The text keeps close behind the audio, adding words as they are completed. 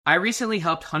I recently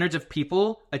helped hundreds of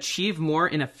people achieve more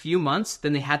in a few months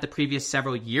than they had the previous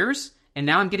several years. And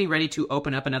now I'm getting ready to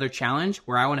open up another challenge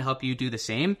where I want to help you do the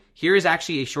same. Here is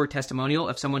actually a short testimonial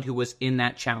of someone who was in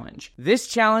that challenge. This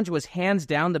challenge was hands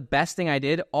down the best thing I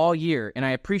did all year, and I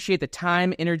appreciate the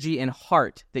time, energy, and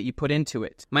heart that you put into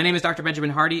it. My name is Dr. Benjamin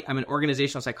Hardy. I'm an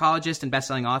organizational psychologist and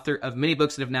best-selling author of many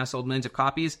books that have now sold millions of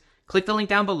copies. Click the link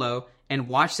down below and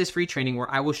watch this free training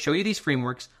where I will show you these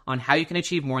frameworks on how you can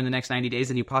achieve more in the next 90 days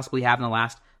than you possibly have in the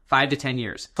last 5 to 10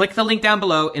 years. Click the link down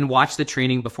below and watch the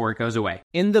training before it goes away.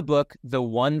 In the book, The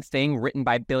One Thing, written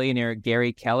by billionaire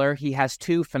Gary Keller, he has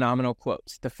 2 phenomenal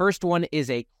quotes. The first one is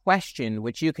a question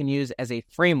which you can use as a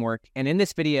framework. And in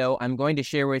this video, I'm going to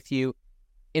share with you,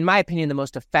 in my opinion, the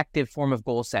most effective form of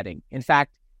goal setting. In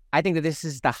fact, I think that this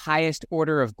is the highest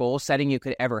order of goal setting you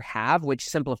could ever have, which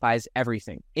simplifies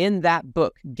everything. In that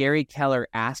book, Gary Keller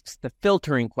asks the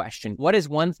filtering question: what is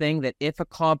one thing that, if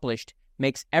accomplished,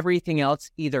 makes everything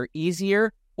else either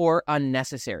easier or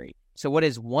unnecessary? So what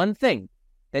is one thing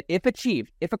that, if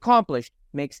achieved, if accomplished,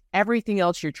 makes everything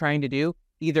else you're trying to do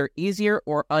either easier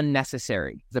or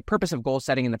unnecessary? The purpose of goal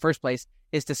setting in the first place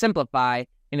is to simplify,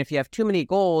 and if you have too many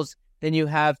goals, then you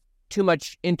have too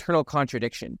much internal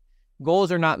contradiction.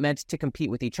 Goals are not meant to compete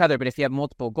with each other, but if you have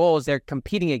multiple goals, they're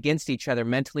competing against each other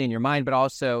mentally in your mind, but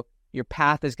also your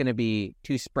path is going to be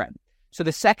too spread. So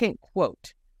the second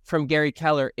quote from Gary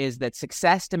Keller is that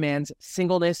success demands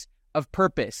singleness of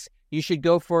purpose. You should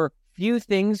go for few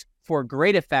things for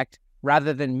great effect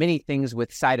rather than many things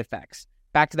with side effects.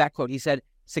 Back to that quote, he said,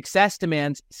 success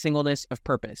demands singleness of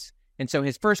purpose. And so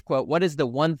his first quote, what is the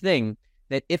one thing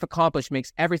that, if accomplished,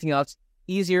 makes everything else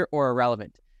easier or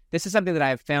irrelevant? This is something that I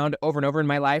have found over and over in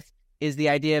my life, is the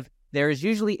idea of there is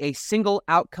usually a single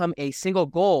outcome, a single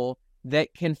goal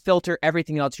that can filter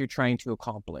everything else you're trying to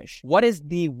accomplish. What is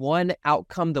the one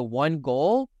outcome, the one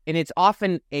goal? And it's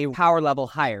often a power level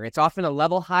higher. It's often a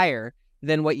level higher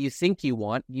than what you think you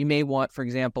want. You may want, for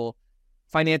example,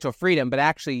 financial freedom, but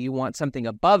actually you want something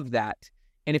above that.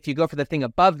 And if you go for the thing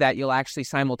above that, you'll actually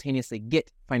simultaneously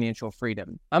get financial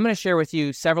freedom. I'm going to share with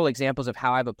you several examples of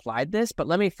how I've applied this, but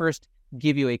let me first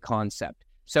give you a concept.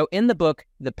 So in the book,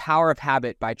 The Power of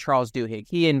Habit by Charles Duhigg,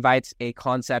 he invites a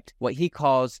concept, what he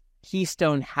calls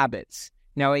Keystone habits.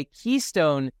 Now, a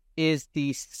keystone is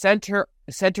the center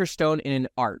stone in an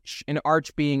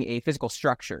arch being a physical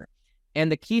structure.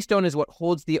 And the keystone is what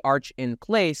holds the arch in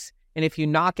place. And if you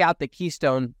knock out the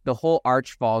keystone, the whole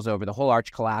arch falls over, the whole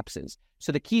arch collapses.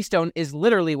 So the keystone is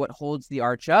literally what holds the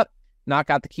arch up.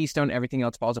 Knock out the keystone, everything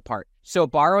else falls apart. So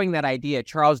borrowing that idea,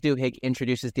 Charles Duhigg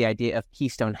introduces the idea of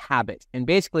keystone habit. And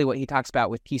basically what he talks about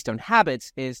with keystone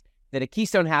habits is that a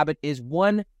keystone habit is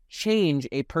one change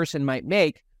a person might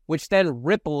make, which then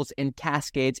ripples and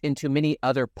cascades into many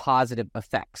other positive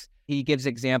effects. He gives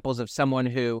examples of someone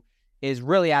who is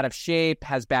really out of shape,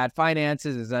 has bad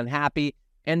finances, is unhappy,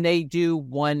 and they do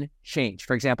one change.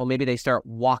 For example, maybe they start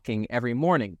walking every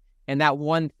morning, and that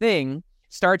one thing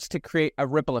starts to create a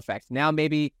ripple effect. Now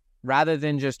maybe rather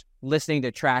than just listening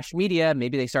to trash media,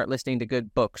 maybe they start listening to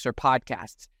good books or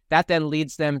podcasts. That then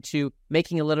leads them to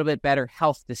making a little bit better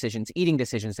health decisions, eating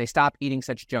decisions. They stop eating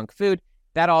such junk food.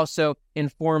 That also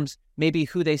informs maybe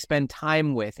who they spend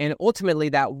time with. And ultimately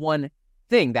that one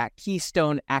thing, that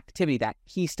keystone activity, that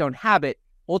keystone habit,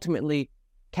 ultimately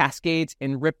cascades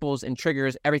and ripples and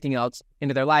triggers everything else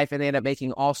into their life, and they end up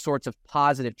making all sorts of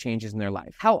positive changes in their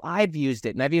life. How I've used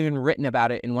it, and I've even written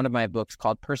about it in one of my books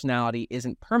called Personality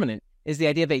Isn't Permanent, is the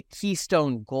idea of a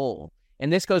keystone goal.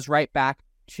 And this goes right back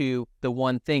to The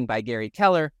One Thing by Gary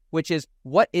Keller, which is,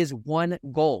 what is one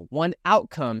goal, one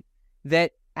outcome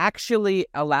that actually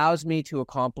allows me to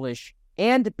accomplish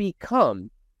and become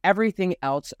everything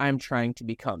else I'm trying to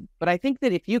become. But I think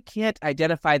that if you can't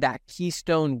identify that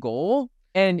keystone goal,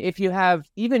 and if you have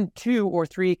even 2 or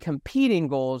 3 competing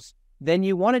goals, then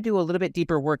you want to do a little bit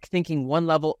deeper work thinking one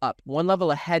level up, one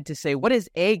level ahead to say, what is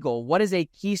a goal? What is a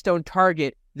keystone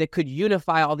target that could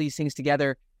unify all these things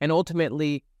together and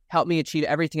ultimately help me achieve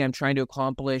everything I'm trying to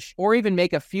accomplish, or even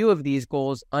make a few of these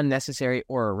goals unnecessary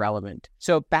or irrelevant?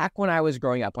 So back when I was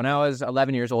growing up, when I was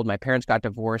 11 years old, my parents got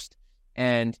divorced,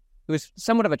 and it was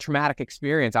somewhat of a traumatic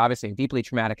experience, obviously a deeply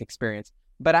traumatic experience.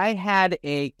 But I had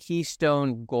a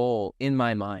keystone goal in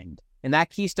my mind. And that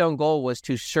keystone goal was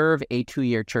to serve a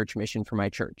 2-year church mission for my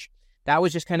church. That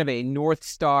was just kind of a North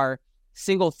Star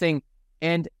single thing.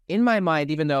 And in my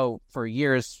mind, even though for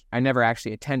years I never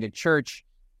actually attended church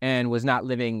and was not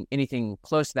living anything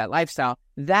close to that lifestyle,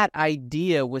 that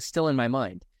idea was still in my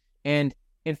mind. And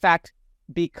in fact,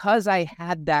 because I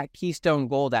had that keystone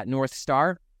goal, that North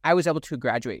Star, I was able to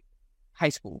graduate high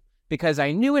school. because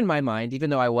I knew in my mind, even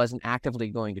though I wasn't actively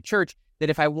going to church, that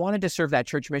if I wanted to serve that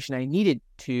church mission, I needed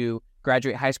to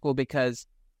graduate high school, because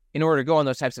in order to go on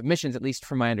those types of missions, at least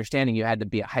from my understanding, you had to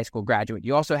be a high school graduate.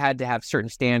 You also had to have certain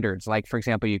standards. Like, for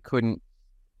example,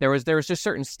 there was just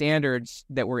certain standards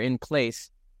that were in place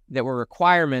that were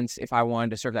requirements if I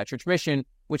wanted to serve that church mission,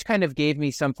 which kind of gave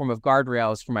me some form of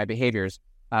guardrails for my behaviors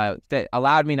that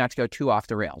allowed me not to go too off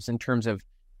the rails in terms of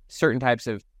certain types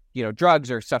of, drugs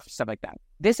or stuff like that.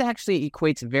 This actually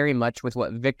equates very much with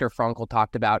what Viktor Frankl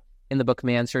talked about in the book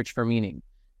Man's Search for Meaning.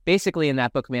 Basically, in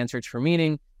that book, Man's Search for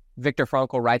Meaning, Viktor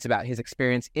Frankl writes about his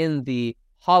experience in the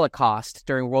Holocaust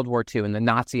during World War II, in the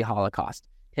Nazi Holocaust,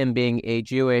 him being a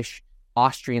Jewish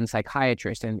Austrian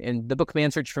psychiatrist. And the book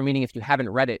Man's Search for Meaning, if you haven't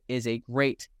read it, is a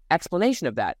great explanation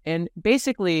of that. And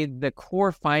basically, the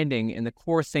core finding and the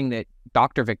core thing that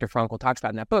Dr. Viktor Frankl talks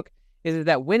about in that book is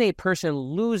that when a person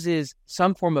loses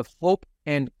some form of hope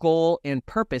and goal and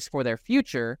purpose for their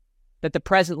future, that the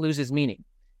present loses meaning.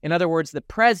 In other words, the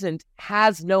present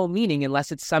has no meaning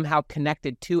unless it's somehow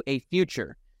connected to a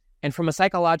future. And from a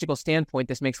psychological standpoint,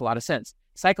 this makes a lot of sense.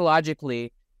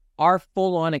 Psychologically, our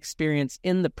full-on experience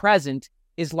in the present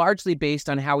is largely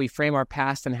based on how we frame our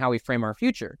past and how we frame our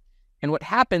future. And what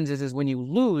happens is when you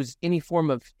lose any form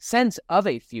of sense of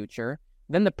a future,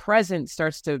 then the present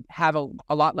starts to have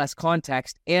a lot less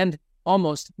context and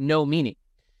almost no meaning.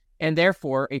 And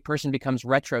therefore, a person becomes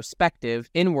retrospective,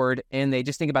 inward, and they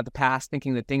just think about the past,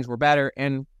 thinking that things were better.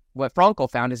 And what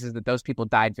Frankl found is that those people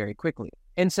died very quickly.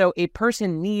 And so a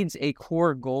person needs a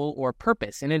core goal or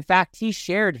purpose. And in fact, he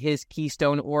shared his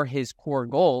keystone or his core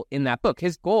goal in that book.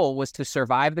 His goal was to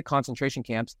survive the concentration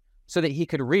camps so that he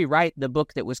could rewrite the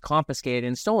book that was confiscated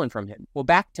and stolen from him. Well,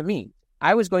 back to me.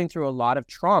 I was going through a lot of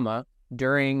trauma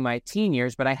during my teen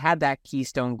years, but I had that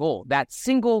keystone goal, that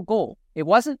single goal. It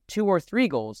wasn't 2 or 3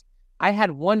 goals. I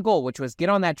had one goal, which was get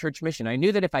on that church mission. I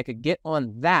knew that if I could get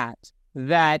on that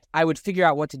I would figure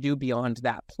out what to do beyond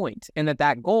that point, and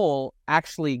that goal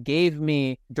actually gave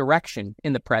me direction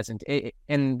in the present.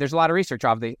 And there's a lot of research,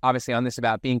 obviously, on this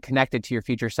about being connected to your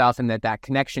future self, and that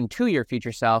connection to your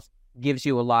future self gives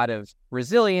you a lot of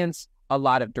resilience, a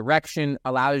lot of direction,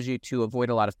 allows you to avoid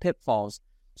a lot of pitfalls.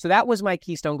 So that was my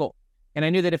keystone goal. And I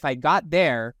knew that if I got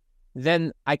there,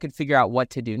 then I could figure out what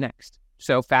to do next.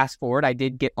 So fast forward, I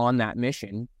did get on that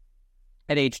mission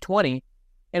at age 20.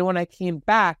 And when I came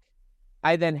back,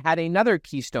 I then had another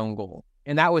keystone goal.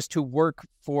 And that was to work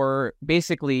for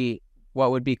basically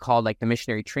what would be called like the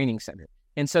Missionary Training Center.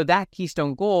 And so that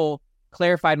keystone goal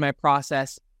clarified my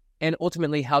process and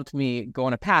ultimately helped me go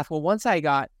on a path. Well, once I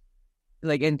got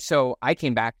and so I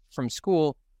came back from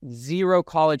school, 0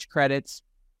 college credits,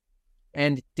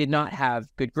 and did not have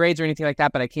good grades or anything like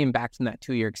that, but I came back from that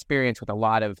 2-year experience with a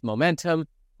lot of momentum,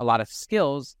 a lot of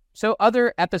skills. So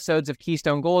other episodes of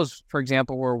Keystone Goals, for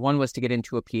example, one was to get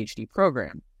into a PhD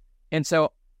program. And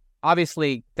so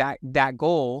obviously that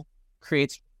goal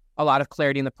creates a lot of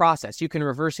clarity in the process. You can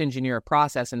reverse engineer a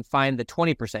process and find the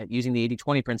 20% using the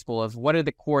 80-20 principle of what are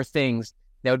the core things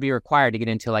that would be required to get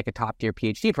into like a top tier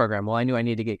PhD program. Well, I knew I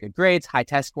needed to get good grades, high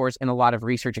test scores, and a lot of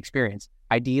research experience.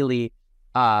 Ideally,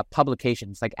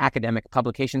 publications, like academic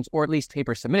publications, or at least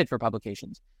papers submitted for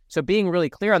publications. So being really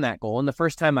clear on that goal, and the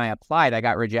first time I applied, I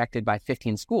got rejected by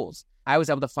 15 schools. I was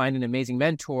able to find an amazing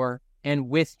mentor, and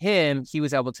with him, he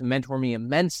was able to mentor me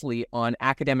immensely on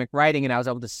academic writing, and I was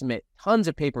able to submit tons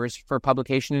of papers for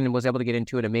publication and was able to get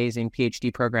into an amazing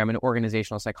PhD program in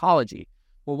organizational psychology.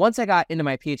 Well, once I got into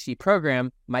my PhD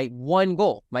program, my one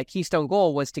goal, my keystone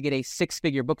goal, was to get a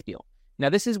 6-figure book deal. Now,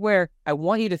 this is where I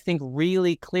want you to think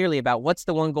really clearly about what's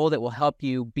the one goal that will help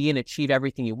you be and achieve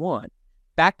everything you want.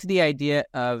 Back to the idea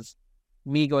of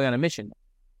me going on a mission.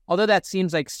 Although that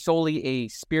seems like solely a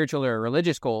spiritual or a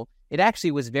religious goal, it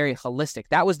actually was very holistic.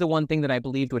 That was the one thing that I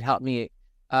believed would help me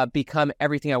become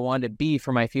everything I wanted to be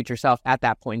for my future self at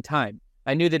that point in time.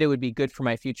 I knew that it would be good for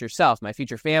my future self, my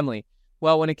future family.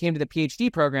 Well, when it came to the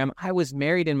PhD program, I was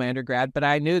married in my undergrad, but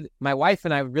I knew that my wife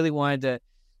and I really wanted to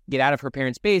get out of her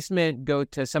parents' basement, go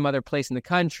to some other place in the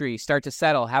country, start to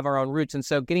settle, have our own roots. And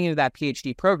so getting into that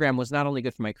PhD program was not only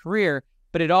good for my career,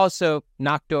 but it also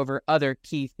knocked over other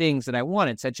key things that I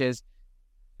wanted, such as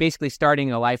basically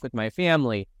starting a life with my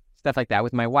family, stuff like that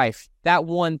with my wife. That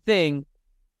one thing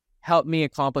helped me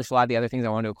accomplish a lot of the other things I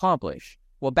wanted to accomplish.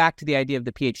 Well, back to the idea of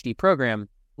the PhD program.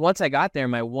 Once I got there,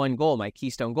 my one goal, my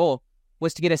keystone goal,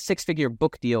 was to get a 6-figure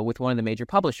book deal with one of the major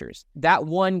publishers. That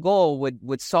one goal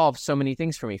would solve so many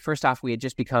things for me. First off, we had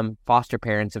just become foster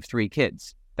parents of 3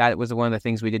 kids. That was one of the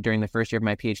things we did during the first year of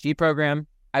my PhD program.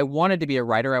 I wanted to be a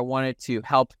writer. I wanted to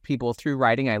help people through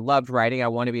writing. I loved writing. I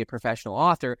wanted to be a professional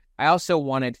author. I also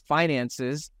wanted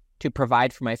finances to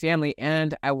provide for my family,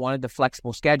 and I wanted the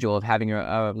flexible schedule of having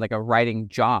a writing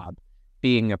job,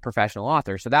 being a professional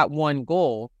author. So that one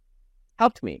goal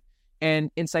helped me.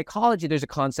 And in psychology, there's a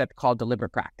concept called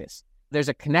deliberate practice. There's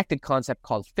a connected concept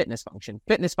called fitness function.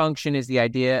 Fitness function is the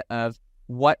idea of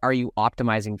what are you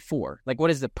optimizing for? Like, what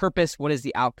is the purpose? What is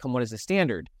the outcome? What is the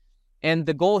standard? And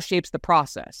the goal shapes the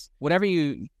process. Whatever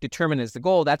you determine as the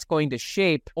goal, that's going to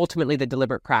shape ultimately the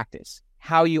deliberate practice,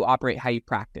 how you operate, how you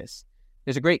practice.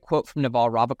 There's a great quote from Naval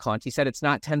Ravikant. He said, it's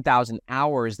not 10,000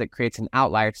 hours that creates an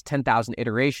outlier, it's 10,000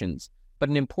 iterations. But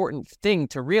an important thing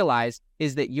to realize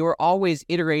is that you're always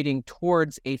iterating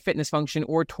towards a fitness function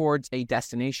or towards a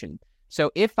destination.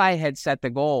 So if I had set the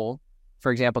goal,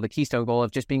 for example, the Keystone goal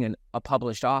of just being a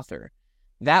published author,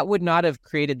 that would not have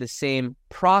created the same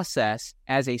process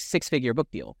as a six-figure book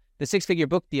deal. The six-figure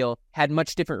book deal had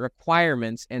much different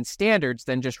requirements and standards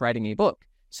than just writing a book.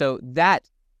 So that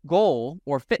goal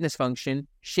or fitness function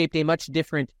shaped a much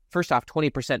different, first off,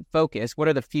 20% focus. What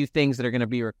are the few things that are going to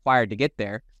be required to get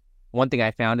there? One thing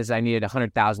I found is I needed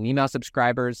 100,000 email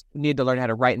subscribers, needed to learn how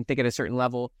to write and think at a certain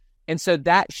level. And so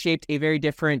that shaped a very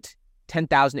different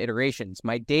 10,000 iterations.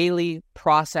 My daily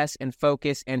process and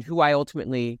focus and who I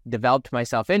ultimately developed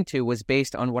myself into was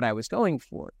based on what I was going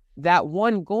for. That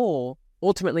one goal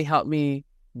ultimately helped me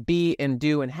be and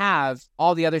do and have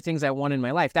all the other things I want in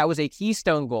my life. That was a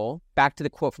keystone goal. Back to the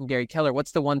quote from Gary Keller,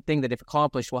 what's the one thing that if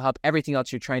accomplished will help everything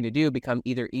else you're trying to do become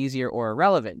either easier or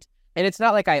irrelevant? And it's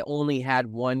not like I only had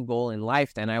one goal in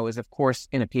life then. I was, of course,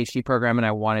 in a PhD program and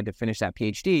I wanted to finish that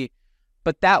PhD.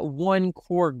 But that one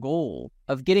core goal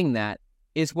of getting that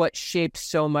is what shaped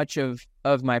so much of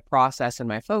my process and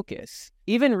my focus.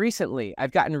 Even recently,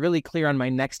 I've gotten really clear on my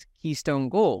next keystone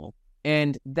goal.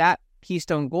 And that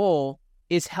keystone goal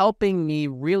is helping me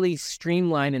really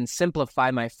streamline and simplify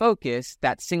my focus,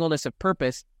 that singleness of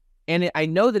purpose. And I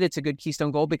know that it's a good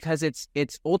keystone goal because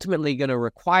it's ultimately going to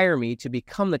require me to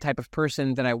become the type of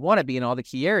person that I want to be in all the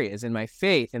key areas, in my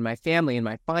faith, in my family, in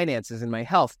my finances, in my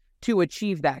health, to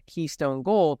achieve that keystone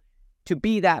goal. To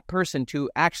be that person, to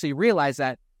actually realize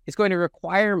that it's going to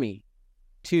require me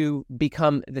to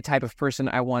become the type of person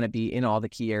I want to be in all the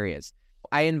key areas.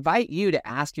 I invite you to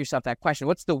ask yourself that question.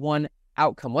 What's the one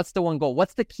outcome? What's the one goal?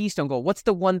 What's the keystone goal? What's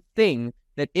the one thing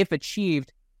that, if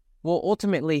achieved, will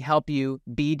ultimately help you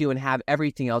be, do, and have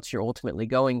everything else you're ultimately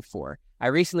going for? I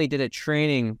recently did a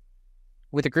training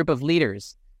with a group of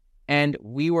leaders, and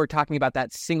we were talking about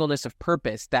that singleness of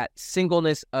purpose, that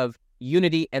singleness of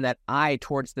unity, and that eye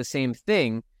towards the same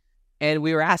thing. And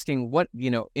we were asking what,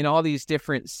 in all these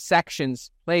different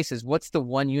sections, places, what's the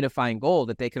one unifying goal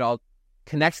that they could all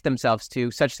connect themselves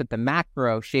to such that the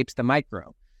macro shapes the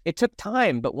micro? It took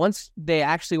time, but once they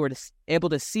actually were able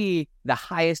to see the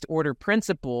highest order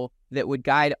principle that would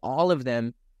guide all of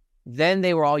them, then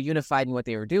they were all unified in what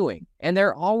they were doing. And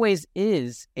there always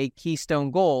is a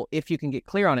keystone goal if you can get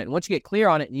clear on it. And once you get clear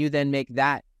on it, you then make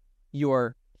that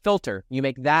your filter. You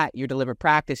make that your deliberate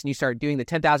practice, and you start doing the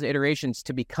 10,000 iterations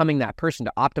to becoming that person,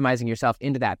 to optimizing yourself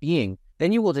into that being.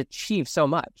 Then you will achieve so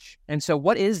much. And so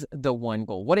what is the one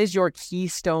goal? What is your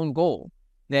keystone goal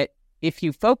that if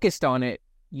you focused on it,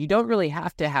 you don't really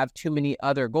have to have too many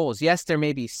other goals? Yes, there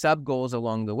may be sub goals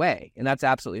along the way, and that's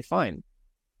absolutely fine.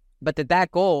 But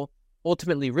that goal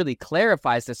ultimately really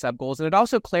clarifies the sub goals, and it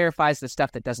also clarifies the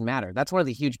stuff that doesn't matter. That's one of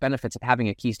the huge benefits of having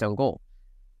a keystone goal.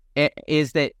 It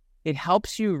is that it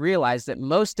helps you realize that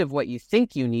most of what you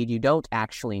think you need, you don't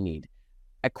actually need.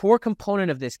 A core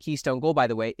component of this keystone goal, by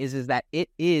the way, is that it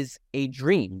is a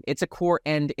dream. It's a core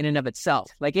end in and of itself.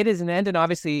 Like, it is an end, and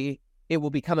obviously it will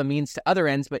become a means to other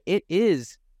ends, but it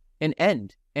is an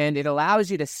end. And it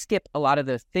allows you to skip a lot of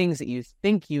the things that you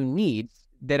think you need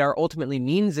that are ultimately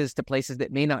meanses to places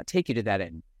that may not take you to that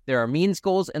end. There are means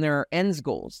goals and there are ends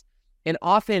goals. And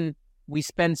often we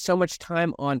spend so much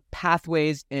time on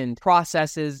pathways and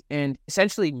processes and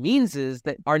essentially meanses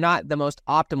that are not the most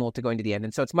optimal to going to the end.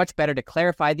 And so it's much better to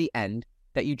clarify the end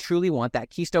that you truly want, that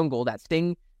keystone goal, that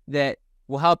thing that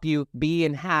will help you be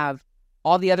and have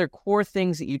all the other core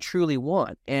things that you truly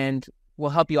want and will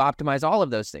help you optimize all of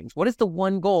those things. What is the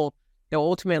one goal that will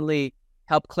ultimately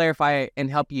help clarify and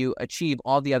help you achieve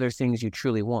all the other things you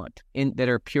truly want that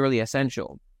are purely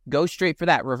essential? Go straight for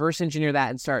that, reverse engineer that,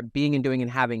 and start being and doing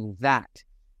and having that.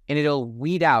 And it'll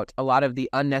weed out a lot of the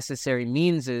unnecessary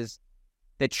meanses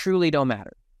that truly don't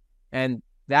matter. And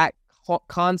that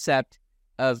concept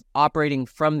of operating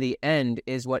from the end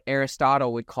is what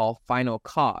Aristotle would call final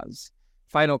cause.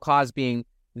 Final cause being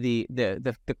the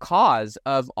cause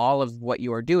of all of what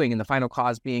you are doing, and the final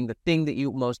cause being the thing that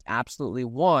you most absolutely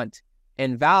want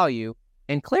and value,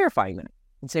 and clarifying that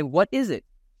and saying, what is it?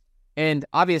 And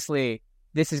obviously,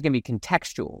 this is going to be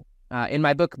contextual. In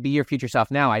my book, Be Your Future Self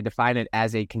Now, I define it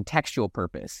as a contextual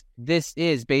purpose. This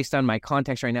is based on my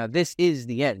context right now. This is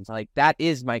the end. Like, that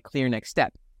is my clear next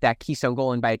step, that Keystone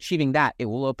goal. And by achieving that, it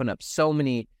will open up so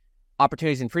many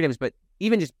opportunities and freedoms. But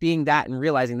even just being that and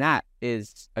realizing that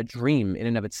is a dream in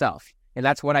and of itself. And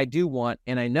that's what I do want.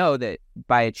 And I know that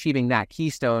by achieving that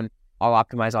Keystone, I'll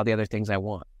optimize all the other things I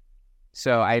want.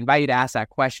 So I invite you to ask that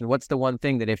question. What's the one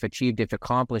thing that if achieved, if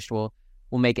accomplished, will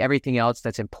make everything else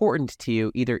that's important to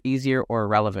you either easier or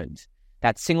irrelevant?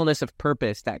 That singleness of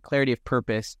purpose, that clarity of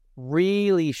purpose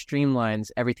really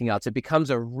streamlines everything else. It becomes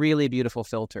a really beautiful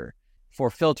filter for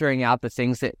filtering out the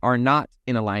things that are not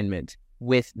in alignment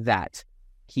with that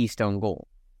Keystone goal.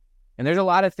 And there's a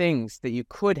lot of things that you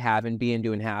could have and be and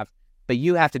do and have, but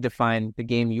you have to define the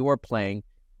game you're playing.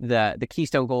 The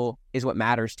Keystone goal is what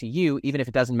matters to you, even if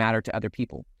it doesn't matter to other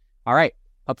people. All right.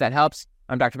 Hope that helps.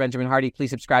 I'm Dr. Benjamin Hardy.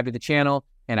 Please subscribe to the channel,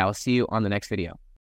 and I will see you on the next video.